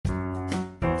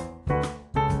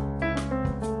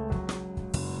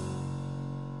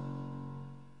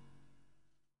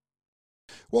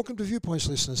Welcome to Viewpoints,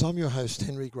 listeners. I'm your host,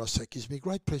 Henry Grossack. It gives me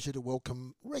great pleasure to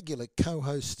welcome regular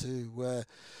co-host to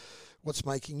What's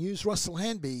Making News, Russell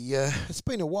Hanby. It's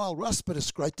been a while, Russ, but it's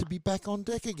great to be back on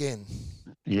deck again.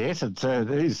 Yes, it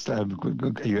is.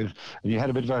 Good. You had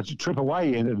a bit of a trip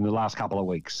away in the last couple of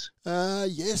weeks.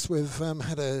 Yes, we've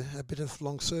had a bit of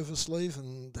long service leave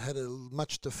and had a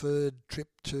much deferred trip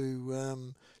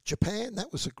to Japan.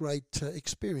 That was a great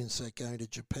experience, going to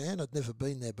Japan. I'd never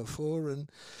been there before, and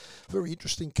very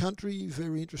interesting country,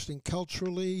 very interesting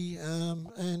culturally,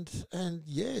 and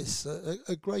yes,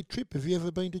 a great trip. Have you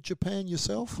ever been to Japan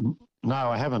yourself? No,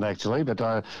 I haven't actually,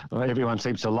 but everyone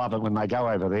seems to love it when they go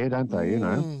over there, don't they?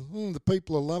 The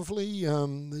people are lovely.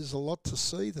 There's a lot to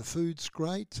see. The food's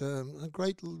great. A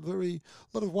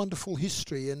lot of wonderful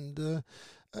history, and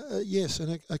yes,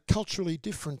 and a culturally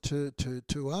different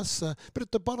to us. But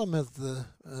at the bottom of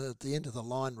at the end of the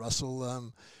line,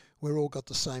 Russell, we're all got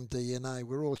the same DNA.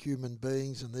 We're all human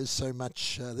beings, and there's so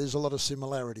much. There's a lot of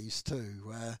similarities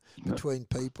too between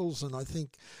peoples, and I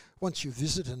think once you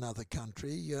visit another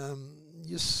country,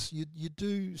 you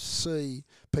do see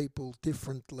people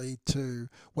differently to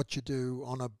what you do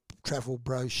on a travel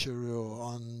brochure or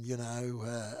on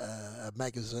a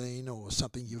magazine or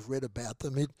something you've read about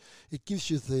them. It gives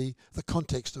you the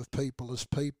context of people as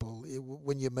people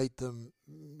when you meet them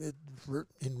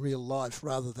in real life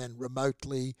rather than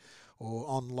remotely or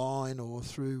online or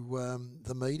through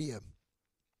the media.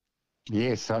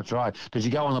 Yes, that's right. Did you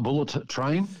go on a bullet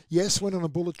train? Yes, went on a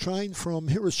bullet train from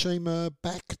Hiroshima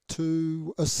back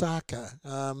to Osaka.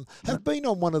 Have been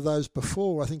on one of those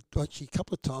before, I think actually a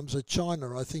couple of times at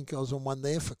China. I think I was on one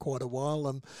there for quite a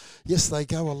while. Yes, they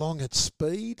go along at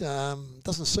speed.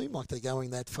 Doesn't seem like they're going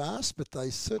that fast, but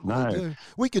they certainly do.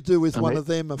 We could do with one of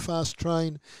them, a fast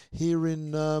train here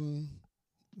in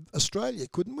Australia,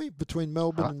 couldn't we? Between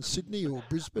Melbourne and Sydney or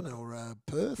Brisbane or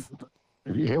Perth.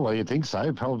 Yeah, well, you'd think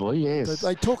so, probably, yes.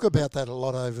 They talk about that a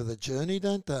lot over the journey,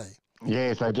 don't they?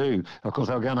 Yes, they do. Of course,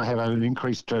 they were going to have an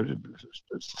increased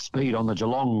speed on the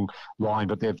Geelong line,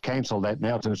 but they've cancelled that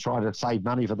now to try to save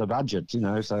money for the budget,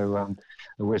 so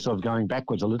we're sort of going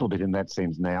backwards a little bit in that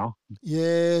sense now.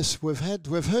 Yes, we've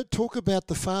heard talk about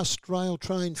the fast rail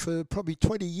train for probably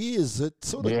 20 years. It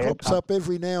sort of crops up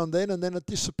every now and then it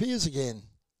disappears again.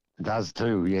 It does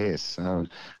too, yes. Well,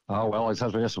 I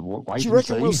suppose we just wait and see. Do you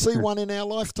reckon we'll see one in our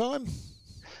lifetime?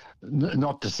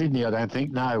 Not to Sydney, I don't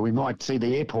think. No, we might see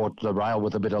the airport, the rail,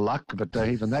 with a bit of luck, but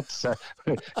even that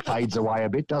fades away a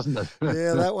bit, doesn't it?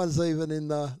 Yeah, that one's even in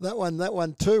the that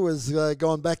one too has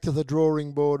gone back to the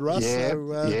drawing board, Russ. Yeah,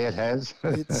 so, yeah, it has.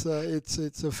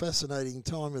 it's a fascinating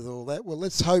time with all that. Well,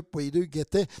 let's hope we do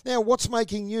get there. Now, what's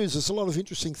making news? There's a lot of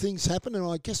interesting things happen, and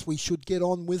I guess we should get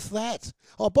on with that.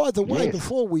 Oh, by the way,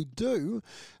 before we do.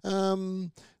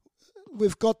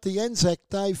 We've got the Anzac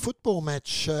Day football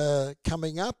match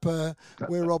coming up.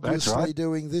 We're obviously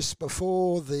doing this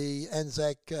before the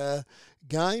Anzac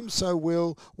game, so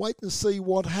we'll wait and see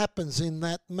what happens in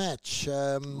that match.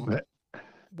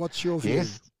 What's your view?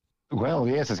 Yes. Well,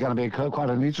 yes, it's going to be quite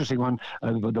an interesting one.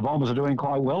 The Bombers are doing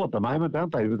quite well at the moment,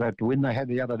 aren't they, with that win they had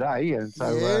the other day? And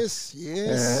so,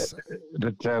 yes.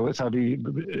 So it'll be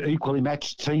equally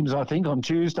matched teams, I think, on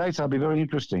Tuesday, so it'll be very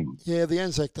interesting. Yeah, the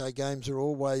Anzac Day games are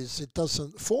always,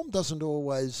 form doesn't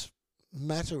always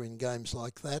matter in games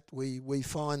like that. We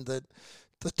find that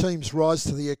the teams rise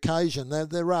to the occasion.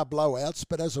 There are blowouts,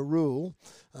 but as a rule,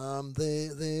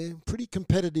 they're pretty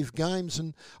competitive games.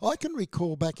 And I can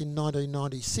recall back in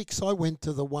 1996, I went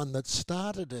to the one that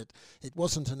started it. It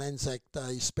wasn't an Anzac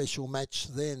Day special match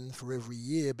then for every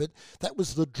year, but that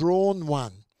was the drawn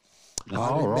one.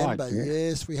 I remember, right, yeah.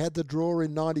 Yes, we had the draw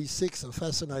in 96, a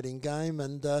fascinating game.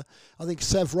 And I think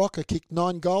Sav Rocker kicked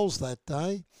 9 goals that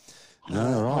day.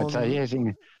 Right, so yes...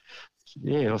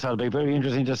 Yeah, so it'll be very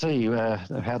interesting to see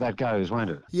how that goes, won't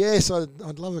it? Yes,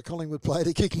 I'd love a Collingwood player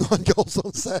to kick 9 goals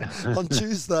on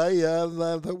Tuesday,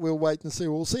 but we'll wait and see.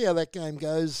 We'll see how that game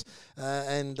goes,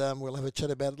 and we'll have a chat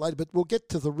about it later. But we'll get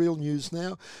to the real news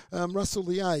now. Russell,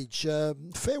 the Age.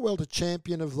 Farewell to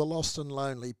champion of the lost and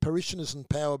lonely. Parishioners and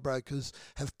power brokers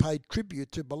have paid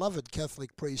tribute to beloved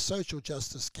Catholic priest, social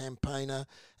justice campaigner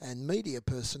and media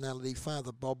personality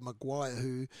Father Bob Maguire,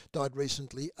 who died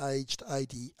recently, aged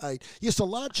 88. Yes, a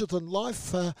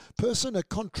larger-than-life person, a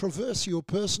controversial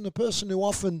person, a person who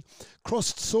often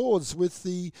crossed swords with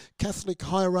the Catholic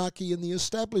hierarchy and the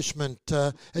establishment,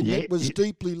 and yet was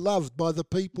deeply loved by the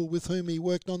people with whom he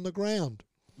worked on the ground.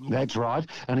 That's right.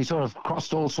 And he sort of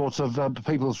crossed all sorts of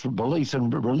people's beliefs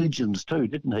and religions too,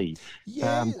 didn't he?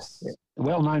 Yes.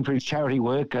 Well known for his charity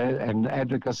work and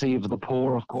advocacy of the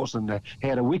poor, of course, and he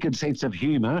had a wicked sense of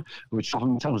humour, which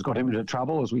sometimes got him into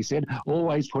trouble, as we said,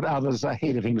 always put others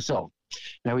ahead of himself.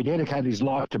 Now, he dedicated his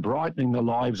life to brightening the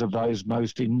lives of those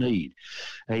most in need.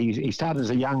 He started as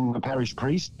a young parish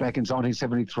priest back in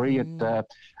 1973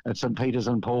 at St Peter's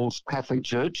and Paul's Catholic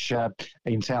Church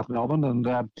in South Melbourne,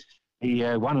 and he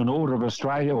won an Order of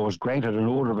Australia, or was granted an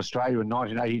Order of Australia in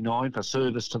 1989 for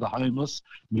service to the homeless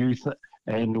youth,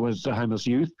 and was the homeless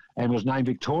youth, and was named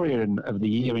Victorian of the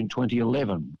Year in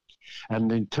 2011.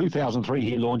 And in 2003,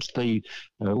 he launched the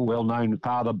well-known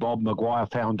Father Bob Maguire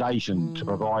Foundation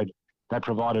that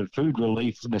provided food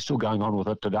relief, and they're still going on with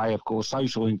it today, of course,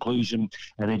 social inclusion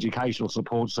and educational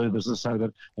support services so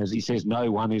that, as he says,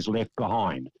 no one is left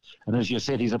behind. And as you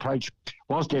said, his approach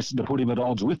was destined to put him at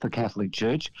odds with the Catholic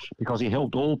Church because he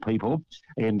helped all people,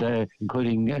 and and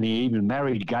he even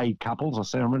married gay couples, a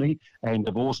ceremony, and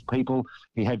divorced people.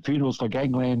 He had funerals for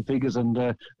gangland figures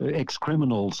and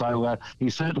ex-criminals. So he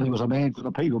certainly was a man for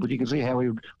the people, but you can see how he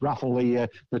would ruffle the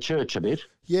church a bit.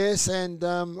 Yes, and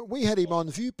we had him on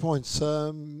Viewpoints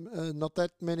not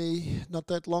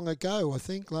that long ago. I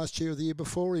think last year or the year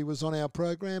before he was on our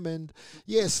program. And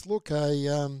yes, look,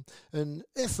 an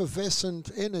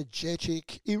effervescent,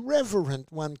 energetic,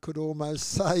 irreverent, one could almost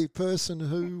say, person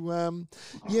who, I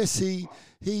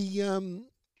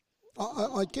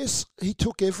guess he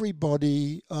took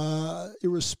everybody,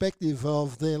 irrespective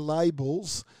of their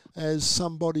labels, as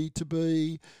somebody to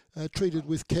be treated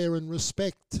with care and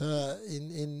respect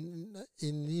in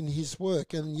his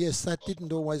work. And yes, that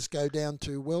didn't always go down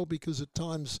too well, because at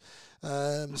times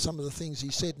some of the things he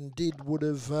said and did would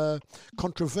have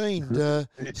contravened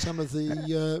some of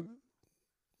the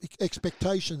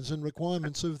expectations and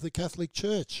requirements of the Catholic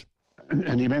Church.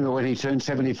 And you remember when he turned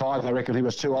 75, I reckon he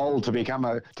was too old to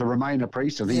remain a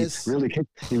priest, and yes.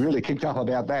 he really kicked up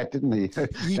about that, didn't he?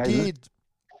 He did.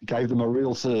 Gave them a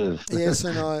real serve. Yes,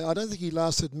 and I don't think he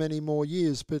lasted many more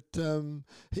years, but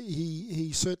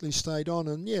he certainly stayed on.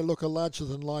 And yeah, look, a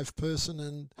larger-than-life person.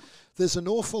 And there's an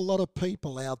awful lot of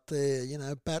people out there,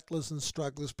 battlers and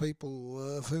strugglers,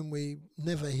 people of whom we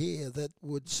never hear, that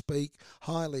would speak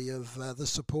highly of the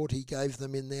support he gave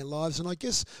them in their lives. And I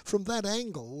guess from that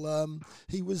angle,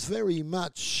 he was very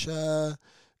much an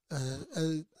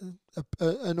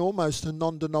almost a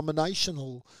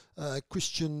non-denominational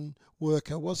Christian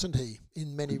worker, wasn't he,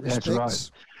 in many respects? That's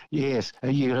right. Yes,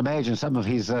 you can imagine some of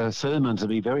his sermons would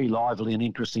be very lively and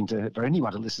interesting for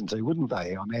anyone to listen to, wouldn't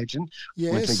they? I imagine.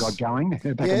 Yes. Once they got going back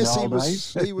in the old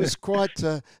days. He was quite.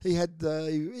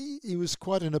 He was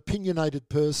quite an opinionated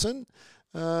person.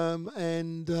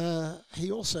 And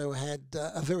he also had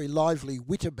a very lively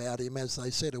wit about him, as they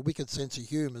said, a wicked sense of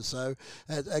humour, so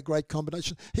a great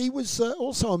combination. He was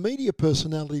also a media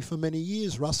personality for many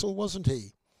years, Russell, wasn't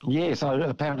he? Yes,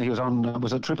 apparently he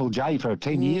was at Triple J for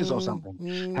 10 years or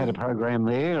something. Had a program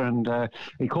there, and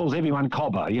he calls everyone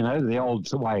Cobber, the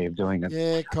old way of doing it.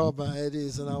 Yeah, Cobber, it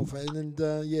is an old fashion.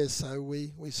 And yes, so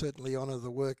we certainly honour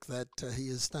the work that he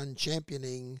has done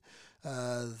championing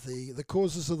the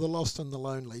causes of the lost and the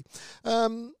lonely.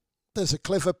 There's a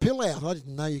clever pill out. I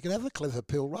didn't know you could have a clever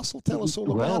pill. Russell, tell us all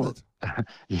about it.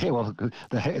 Yeah, well,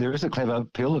 there is a clever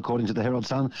pill, according to the Herald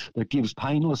Sun, that gives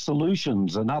painless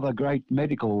solutions. Another great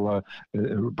medical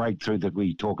breakthrough that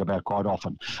we talk about quite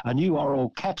often. A new oral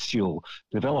capsule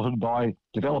developed by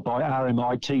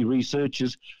RMIT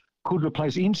researchers could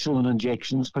replace insulin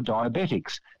injections for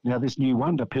diabetics. Now, this new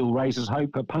wonder pill raises hope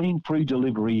for pain-free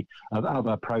delivery of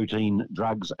other protein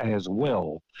drugs as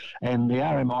well. And the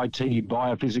RMIT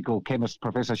biophysical chemist,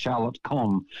 Professor Charlotte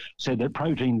Kahn, said that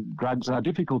protein drugs are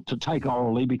difficult to take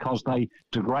orally because they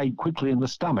degrade quickly in the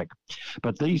stomach.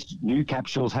 But these new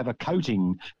capsules have a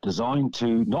coating designed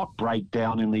to not break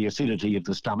down in the acidity of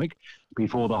the stomach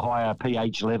before the higher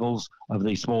pH levels of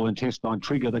the small intestine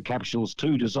trigger the capsules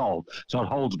to dissolve. So it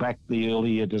holds back the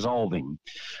earlier dissolving.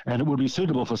 And it would be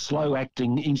suitable for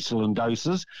slow-acting insulin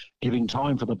doses, giving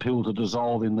time for the pill to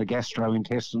dissolve in the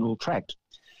gastrointestinal tract.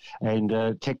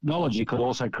 And technology could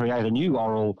also create a new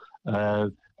oral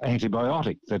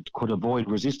antibiotic that could avoid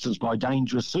resistance by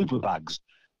dangerous superbugs.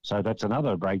 So that's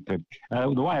another breakthrough.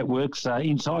 The way it works,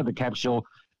 inside the capsule,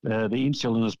 the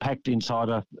insulin is packed inside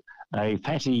a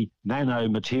fatty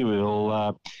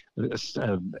nanomaterial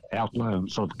outline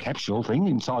sort of capsule thing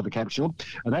inside the capsule,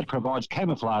 and that provides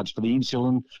camouflage for the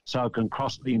insulin so it can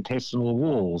cross the intestinal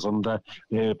walls. And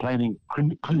they're planning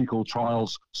clinical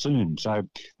trials soon, so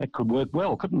that could work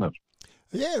well, couldn't it?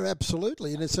 Yeah,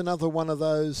 absolutely. And it's another one of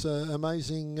those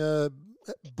amazing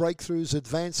breakthroughs,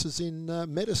 advances in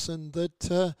medicine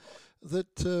that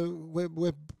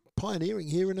we're pioneering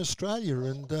here in Australia.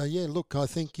 And look, I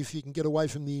think if you can get away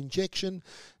from the injection,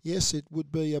 yes, it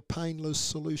would be a painless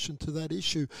solution to that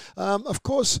issue. Of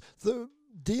course,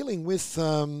 dealing with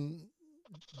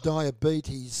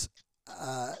diabetes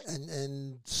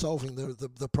and solving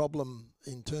the problem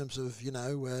in terms of,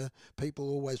 people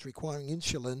always requiring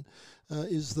insulin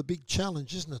is the big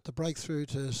challenge, isn't it? The breakthrough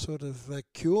to sort of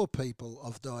cure people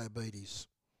of diabetes.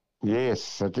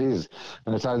 Yes, it is.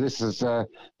 And so this is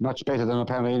much better than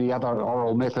apparently any other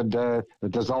oral method that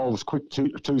dissolves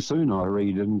too soon, I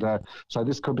read. And so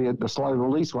this could be the slow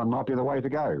release one might be the way to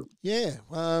go. Yeah.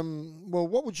 Well,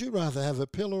 what would you rather have, a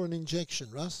pill or an injection,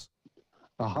 Russ?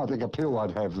 Oh, I think a pill I'd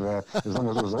have, as long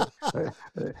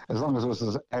as it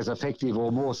was as effective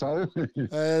or more so.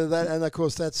 And of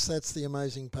course, that's the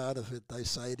amazing part of it. They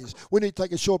say it is. We need to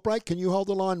take a short break. Can you hold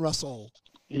the line, Russell?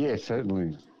 Yes,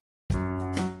 certainly.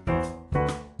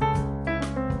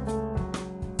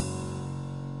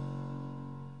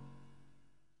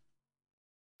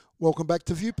 Welcome back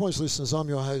to Viewpoints, listeners. I'm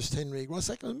your host, Henry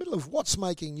Rossack, in the middle of What's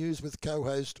Making News with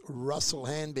co-host Russell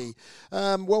Hanby.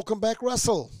 Welcome back,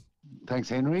 Russell. Thanks,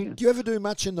 Henry. Do you ever do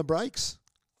much in the breaks?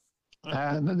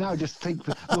 No, just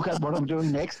look at what I'm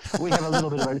doing next. We have a little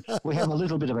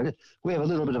bit of a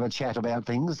chat about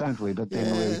things, don't we? But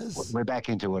then we're back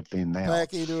into it then now.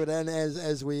 Back into it, and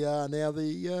as we are now,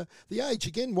 the age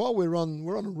again. While we're on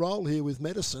a roll here with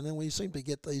medicine, and we seem to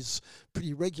get these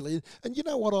pretty regularly. And you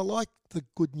know what? I like the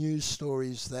good news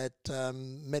stories that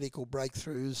medical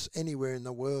breakthroughs anywhere in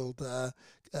the world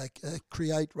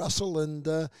create, Russell, and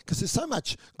because there's so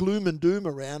much gloom and doom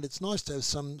around, it's nice to have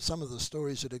some of the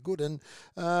stories that are good. And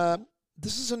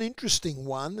this is an interesting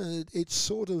one. It's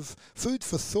sort of food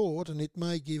for thought, and it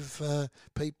may give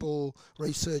people,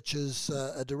 researchers,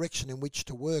 a direction in which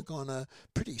to work on a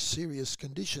pretty serious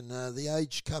condition. The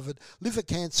Age covered liver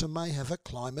cancer may have a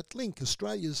climate link.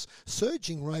 Australia's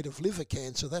surging rate of liver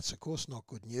cancer, that's of course not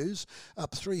good news, up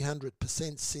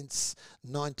 300% since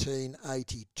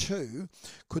 1982,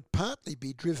 could partly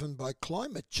be driven by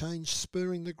climate change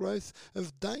spurring the growth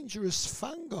of dangerous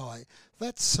fungi.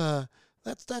 That's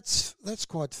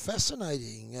quite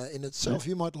fascinating in itself.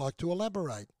 You might like to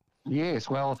elaborate. Yes,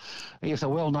 well, yes, a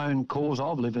well-known cause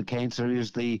of liver cancer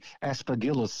is the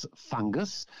Aspergillus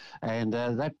fungus, and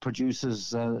that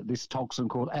produces this toxin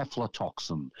called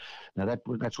aflatoxin. Now,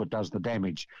 that's what does the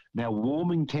damage. Now,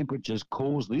 warming temperatures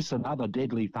cause this and other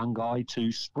deadly fungi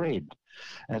to spread,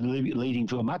 and leading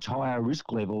to a much higher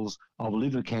risk levels of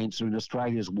liver cancer in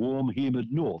Australia's warm,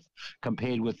 humid north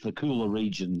compared with the cooler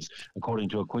regions, according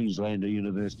to a Queensland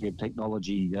University of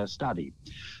Technology study.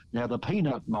 Now, the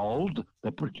peanut mould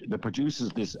that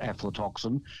produces this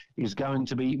aflatoxin is going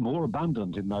to be more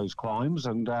abundant in those climes,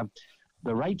 and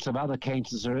the rates of other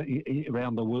cancers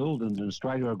around the world and in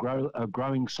Australia are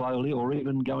growing slowly or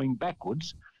even going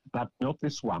backwards, but not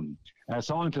this one.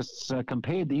 Scientists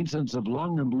compared the incidence of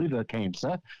lung and liver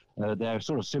cancer. They're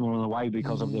sort of similar in a way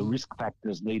because of the risk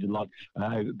factors needed, like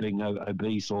being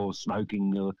obese or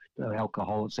smoking,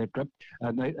 alcohol, etc.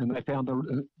 And they found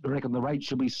they reckon the rate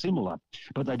should be similar.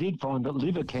 But they did find that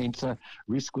liver cancer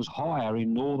risk was higher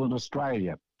in northern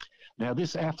Australia. Now,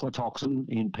 this aflatoxin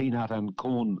in peanut and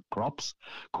corn crops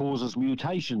causes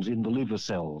mutations in the liver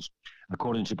cells,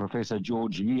 according to Professor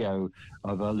George Yeo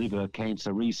of a liver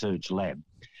cancer research lab.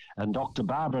 And Dr.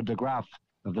 Barbara de Graaf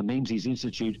of the Menzies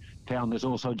Institute found there's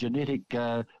also genetic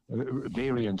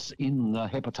variants in the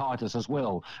hepatitis as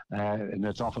well, and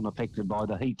it's often affected by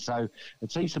the heat. So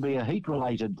it seems to be a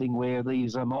heat-related thing where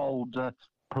these mould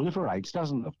proliferates,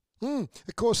 doesn't it?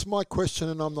 Of course, my question,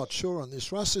 and I'm not sure on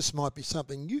this, Russ, this might be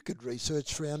something you could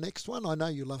research for our next one. I know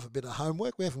you love a bit of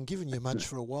homework. We haven't given you much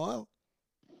for a while.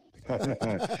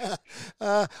 I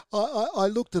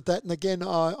looked at that, and again,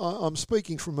 I'm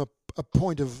speaking from a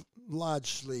point of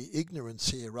largely ignorance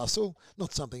here, Russell.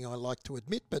 Not something I like to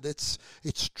admit, but it's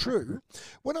true.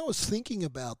 When I was thinking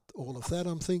about all of that,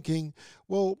 I'm thinking,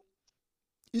 well,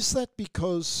 is that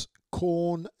because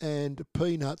corn and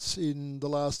peanuts in the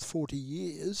last 40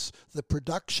 years, the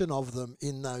production of them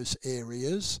in those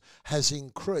areas has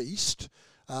increased,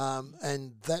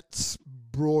 and that's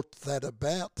brought that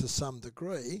about to some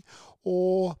degree,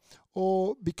 or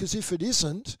because if it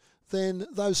isn't, then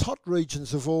those hot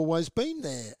regions have always been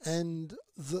there, and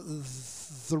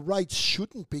the rates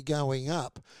shouldn't be going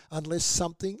up unless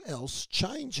something else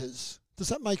changes. Does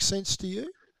that make sense to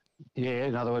you? Yeah,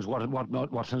 in other words, what is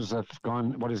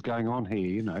going on here?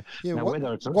 You know, yeah. Now,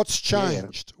 What's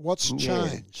changed? Yeah. What's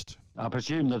changed? I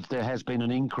presume that there has been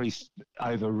an increase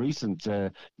over recent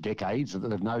decades, that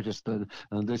they've noticed that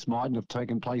this mightn't have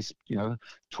taken place,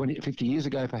 20, 50 years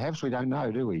ago, perhaps. We don't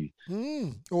know, do we?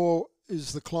 Or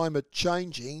is the climate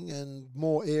changing and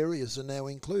more areas are now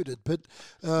included? But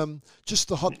just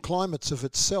the hot climates of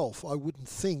itself, I wouldn't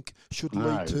think should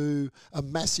lead to a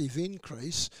massive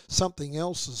increase. Something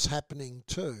else is happening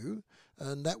too,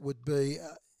 and that would be,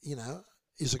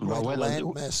 is a greater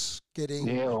landmass getting...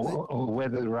 Yeah, or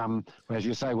whether, as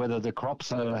you say, whether the crops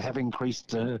have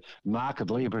increased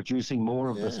markedly, producing more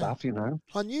of the stuff,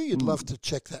 I knew you'd love to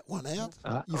check that one out.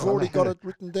 You've already got it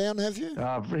written down, have you?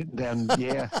 I've written down,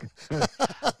 yeah.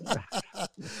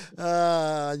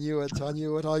 I knew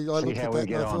it. I looked at that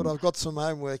and I thought, I've got some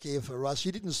homework here for Russ.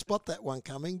 You didn't spot that one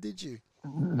coming, did you?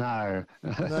 No.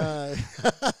 No.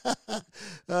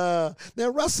 Now,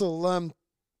 Russell,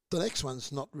 the next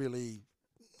one's not really...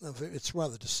 It's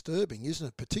rather disturbing, isn't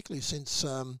it? Particularly since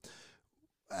our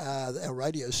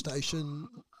radio station,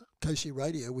 Casey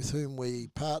Radio, with whom we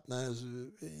partner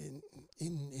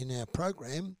in our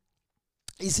program,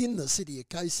 is in the city of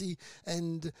Casey,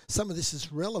 and some of this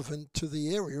is relevant to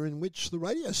the area in which the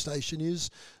radio station is,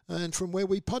 and from where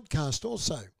we podcast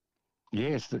also.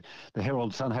 Yes, the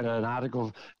Herald Sun had an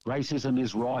article, "Racism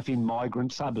is rife in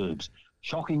migrant suburbs.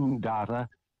 Shocking data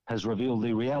has revealed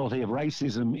the reality of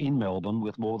racism in Melbourne,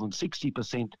 with more than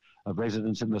 60% of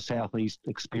residents in the southeast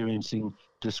experiencing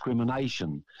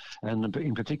discrimination. And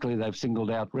in particular, they've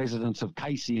singled out residents of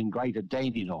Casey and Greater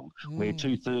Dandenong, where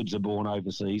 2/3 are born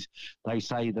overseas. They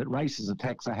say that racist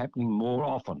attacks are happening more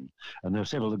often. And there are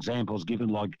several examples given,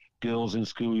 like girls in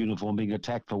school uniform being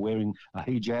attacked for wearing a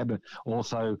hijab,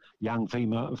 also young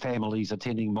female families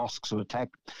attending mosques are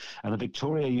attacked. And a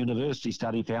Victoria University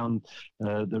study found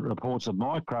that reports of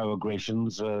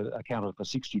microaggressions accounted for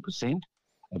 60%.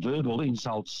 Verbal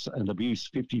insults and abuse,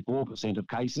 54% of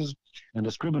cases, and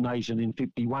discrimination in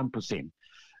 51%.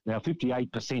 Now,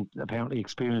 58% apparently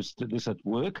experienced this at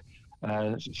work.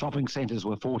 Shopping centres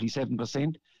were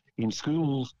 47%. In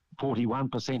schools,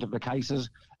 41% of the cases,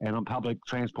 and on public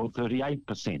transport,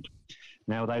 38%.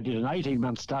 Now, they did an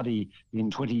 18-month study in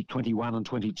 2021 and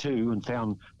 22 and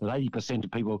found that 80%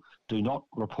 of people do not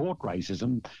report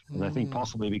racism, and they think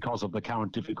possibly because of the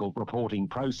current difficult reporting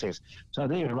process. So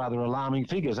they're rather alarming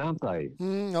figures, aren't they?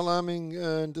 Alarming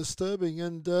and disturbing,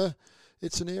 and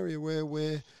it's an area where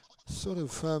we're sort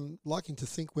of liking to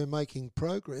think we're making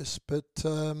progress, but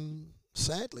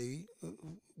sadly,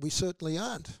 we certainly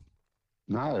aren't.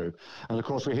 No. And of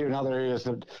course, we hear in other areas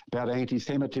about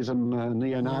anti-Semitism,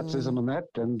 neo-Nazism and that.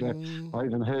 And I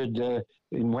even heard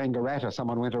in Wangaratta,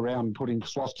 someone went around putting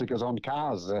swastikas on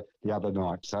cars the other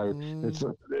night. So it's,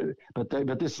 but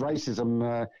this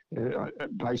racism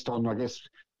based on, I guess,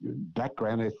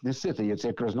 background, ethnicity,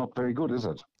 etc., is not very good, is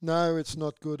it? No, it's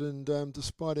not good. And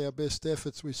despite our best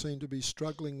efforts, we seem to be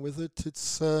struggling with it.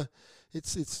 It's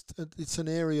an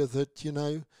area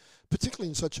that, particularly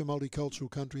in such a multicultural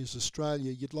country as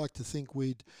Australia, you'd like to think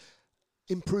we'd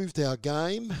improved our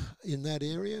game in that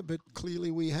area, but clearly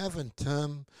we haven't.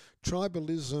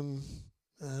 Tribalism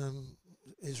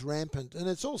is rampant, and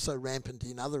it's also rampant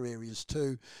in other areas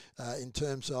too, in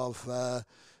terms of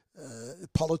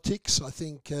politics. I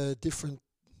think different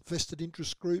vested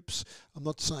interest groups, I'm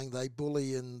not saying they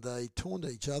bully and they taunt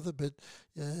each other, but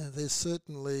there's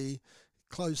certainly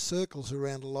closed circles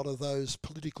around a lot of those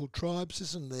political tribes,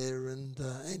 isn't there? And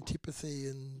antipathy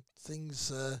and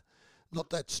things not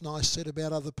that's nice said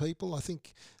about other people. I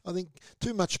think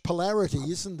too much polarity,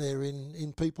 isn't there,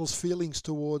 in people's feelings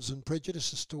towards and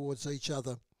prejudices towards each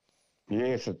other.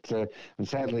 Yes, and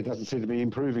sadly it doesn't seem to be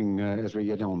improving as we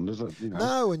get on, does it?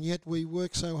 No, and yet we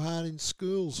work so hard in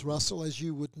schools, Russell, as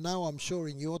you would know, I'm sure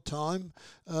in your time.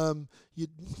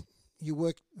 You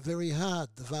work very hard,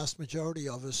 the vast majority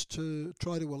of us, to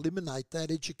try to eliminate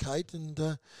that, educate,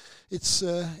 and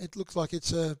it looks like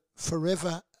it's a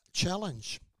forever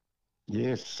challenge.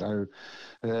 Yes, so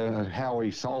how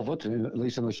we solve it, at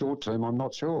least in the short term, I'm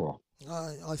not sure.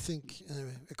 I think,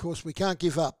 of course, we can't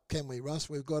give up, can we, Russ?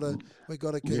 We've got to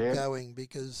keep going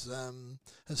because,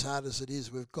 as hard as it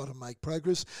is, we've got to make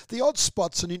progress. The odd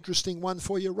spot's an interesting one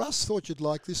for you, Russ. Thought you'd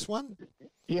like this one.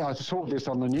 Yeah, I saw this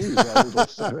on the news,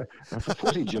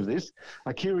 footage of this.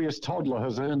 A curious toddler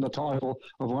has earned the title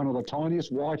of one of the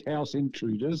tiniest White House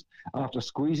intruders after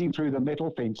squeezing through the metal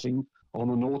fencing on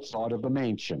the north side of the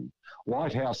mansion.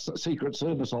 White House Secret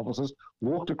Service officers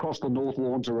walked across the North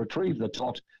Lawn to retrieve the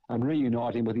tot and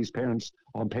reunite him with his parents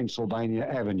on Pennsylvania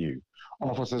Avenue.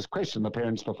 Officers questioned the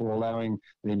parents before allowing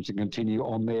them to continue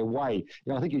on their way.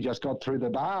 I think he just got through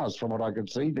the bars, from what I could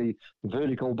see, the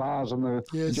vertical bars, and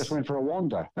he just went for a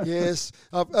wander. Yes,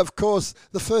 of course,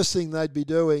 the first thing they'd be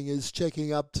doing is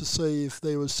checking up to see if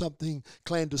there was something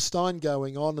clandestine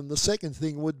going on, and the second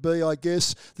thing would be, I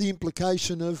guess, the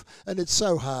implication of, and it's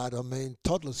so hard, I mean,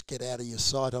 toddlers get out of your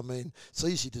sight. I mean, it's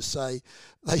easy to say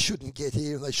they shouldn't get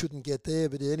here, they shouldn't get there,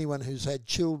 but anyone who's had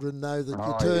children know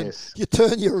that you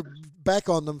turn your back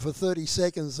on them for 30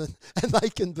 seconds and they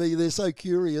can be, they're so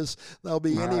curious, they'll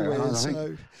be anywhere.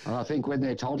 I think when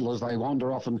they're toddlers, they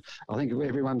wander off, and I think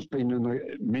everyone's been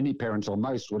many parents, or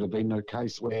most would have been a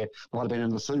case where might have been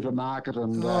in the supermarket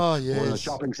and or in a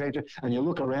shopping centre, and you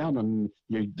look around and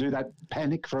you do that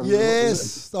panic from...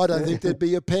 Yes, I don't think there'd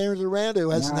be a parent around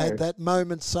who hasn't had that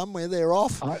moment somewhere. They're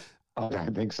off. I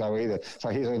don't think so either. So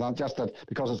here's just that,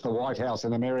 because it's the White House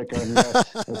in America, and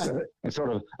it's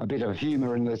sort of a bit of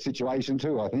humour in the situation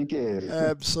too, I think, yeah.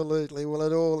 Absolutely. Well,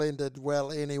 it all ended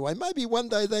well anyway. Maybe one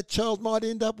day that child might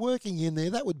end up working in there.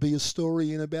 That would be a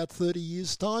story in about 30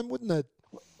 years' time, wouldn't it?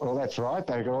 Well, that's right.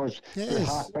 They could always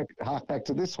hark back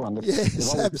to this one.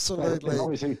 Yes, absolutely.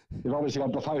 You've obviously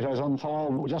got the photos on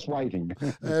file, just waiting.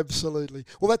 Absolutely.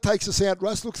 Well, that takes us out,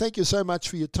 Russ. Look, thank you so much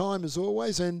for your time as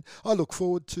always, and I look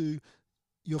forward to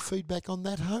your feedback on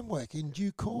that homework in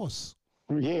due course.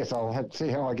 Yes, I'll have to see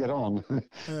how I get on.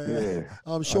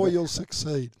 I'm sure you'll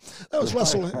succeed. That was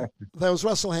Russell. That was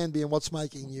Russell Hanby and What's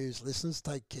Making News. Listeners,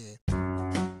 take care.